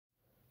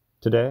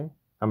Today,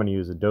 I'm going to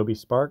use Adobe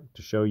Spark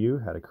to show you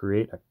how to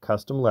create a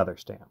custom leather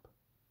stamp.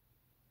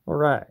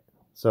 Alright,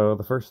 so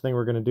the first thing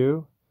we're going to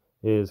do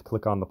is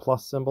click on the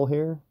plus symbol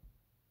here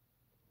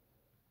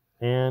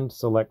and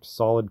select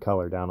solid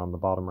color down on the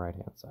bottom right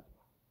hand side.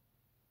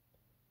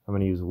 I'm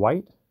going to use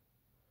white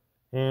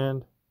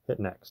and hit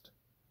next.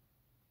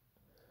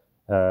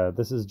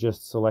 This is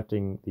just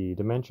selecting the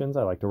dimensions.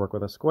 I like to work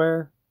with a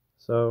square,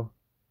 so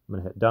I'm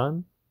going to hit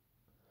done.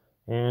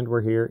 And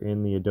we're here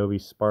in the Adobe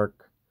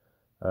Spark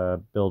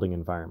building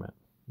environment.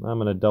 I'm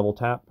going to double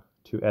tap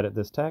to edit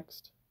this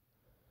text,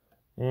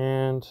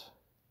 and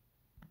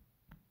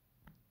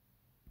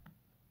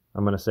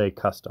I'm going to say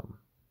custom.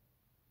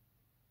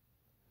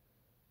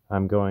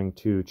 I'm going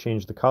to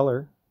change the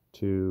color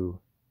to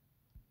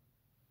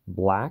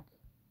black,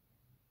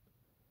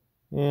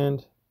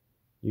 and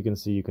you can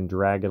see you can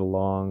drag it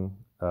along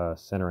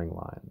centering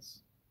lines.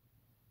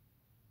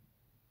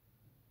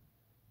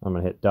 I'm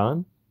going to hit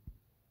done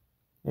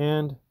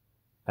and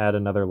add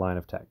another line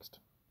of text.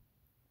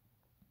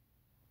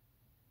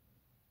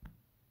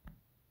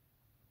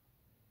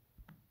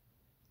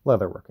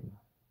 Leatherworking.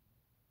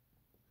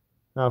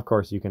 Now, of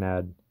course, you can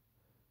add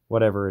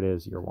whatever it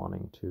is you're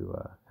wanting to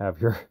have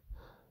your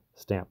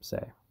stamp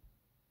say.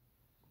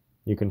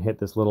 You can hit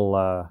this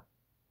little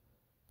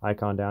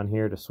icon down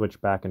here to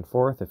switch back and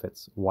forth if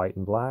it's white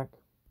and black.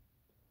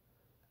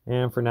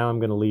 And for now, I'm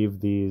going to leave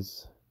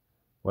these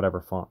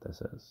whatever font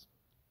this is.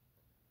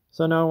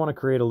 So now I want to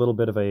create a little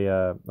bit of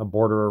a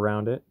border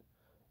around it,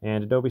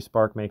 and Adobe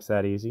Spark makes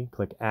that easy.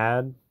 Click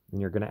Add,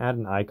 and you're going to add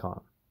an icon.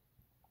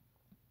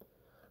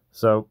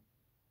 So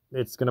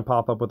it's going to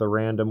pop up with a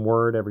random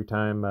word every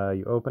time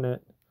you open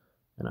it,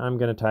 and I'm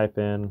going to type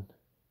in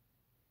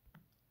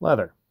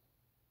leather.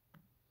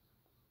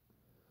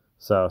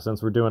 So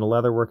since we're doing a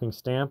leatherworking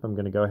stamp, I'm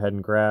going to go ahead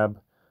and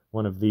grab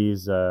one of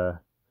these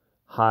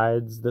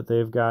hides that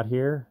they've got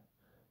here,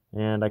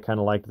 and I kind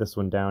of like this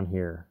one down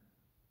here.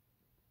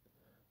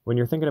 When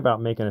you're thinking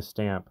about making a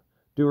stamp,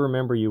 do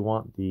remember you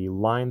want the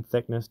line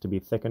thickness to be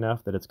thick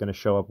enough that it's going to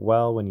show up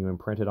well when you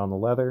imprint it on the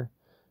leather,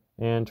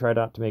 and try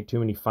not to make too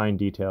many fine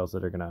details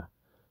that are going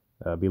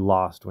to be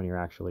lost when you're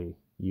actually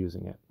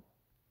using it.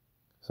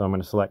 So I'm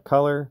going to select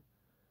color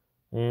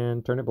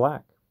and turn it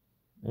black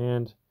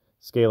and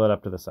scale it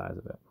up to the size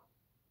of it.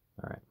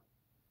 All right.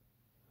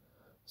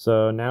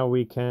 So now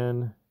we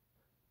can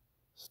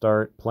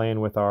start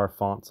playing with our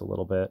fonts a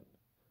little bit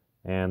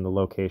and the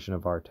location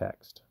of our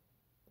text.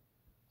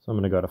 So I'm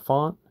going to go to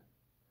font,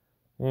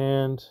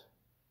 and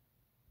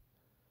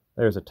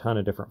there's a ton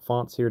of different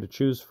fonts here to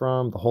choose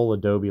from, the whole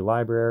Adobe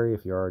library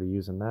if you're already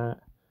using that.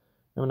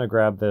 I'm going to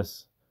grab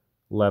this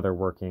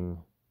leatherworking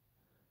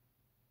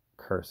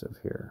cursive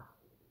here.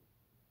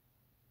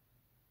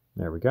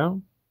 There we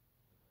go.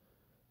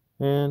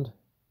 And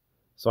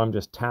so I'm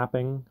just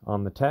tapping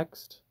on the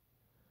text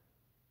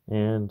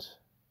and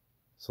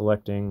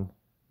selecting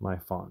my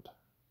font.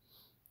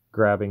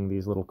 Grabbing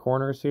these little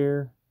corners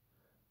here,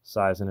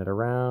 sizing it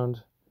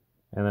around,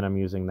 and then I'm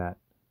using that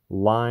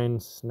line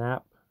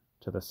snap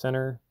to the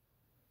center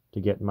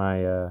to get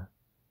my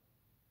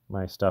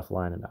my stuff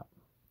lining up.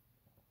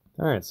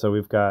 All right, so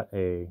we've got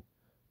a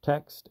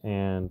text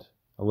and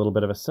a little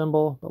bit of a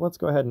symbol, but let's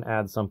go ahead and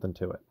add something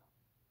to it.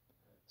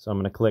 So I'm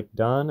going to click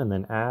done and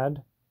then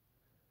add,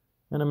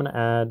 and I'm going to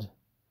add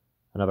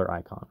another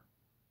icon.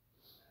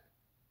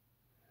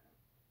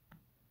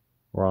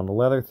 We're on the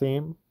leather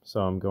theme, so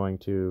I'm going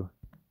to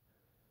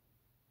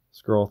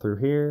scroll through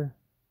here,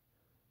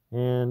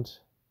 and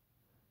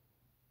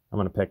I'm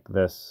going to pick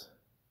this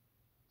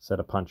set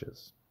of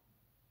punches.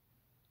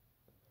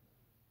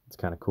 It's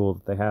kind of cool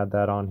that they had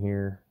that on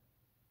here.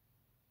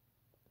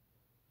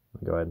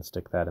 I'll go ahead and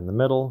stick that in the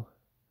middle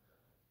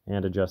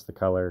and adjust the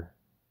color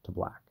to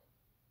black.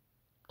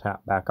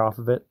 Tap back off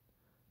of it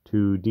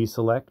to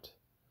deselect,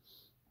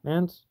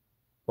 and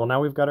well,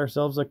 now we've got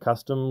ourselves a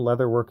custom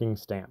leatherworking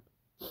stamp.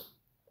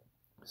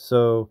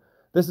 So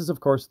this is,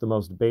 of course, the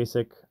most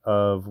basic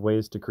of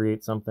ways to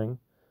create something,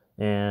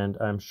 and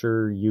I'm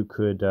sure you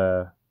could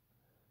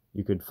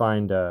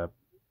find a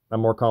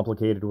more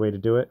complicated way to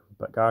do it,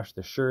 but gosh,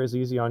 this sure is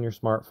easy on your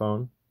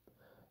smartphone.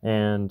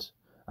 And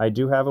I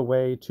do have a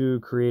way to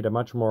create a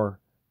much more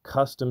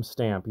custom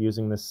stamp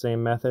using this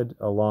same method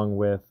along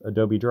with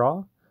Adobe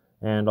Draw,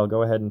 and I'll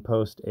go ahead and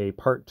post a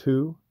part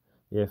 2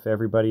 if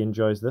everybody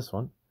enjoys this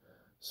one.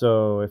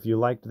 So if you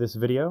liked this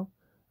video,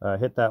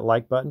 hit that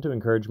like button to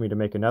encourage me to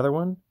make another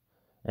one,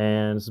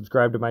 and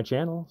subscribe to my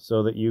channel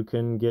so that you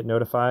can get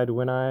notified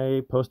when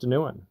I post a new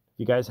one. If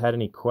you guys had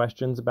any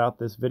questions about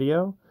this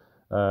video,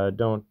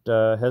 don't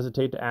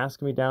hesitate to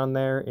ask me down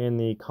there in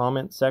the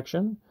comment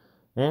section.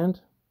 And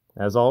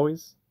as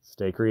always,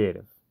 stay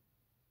creative.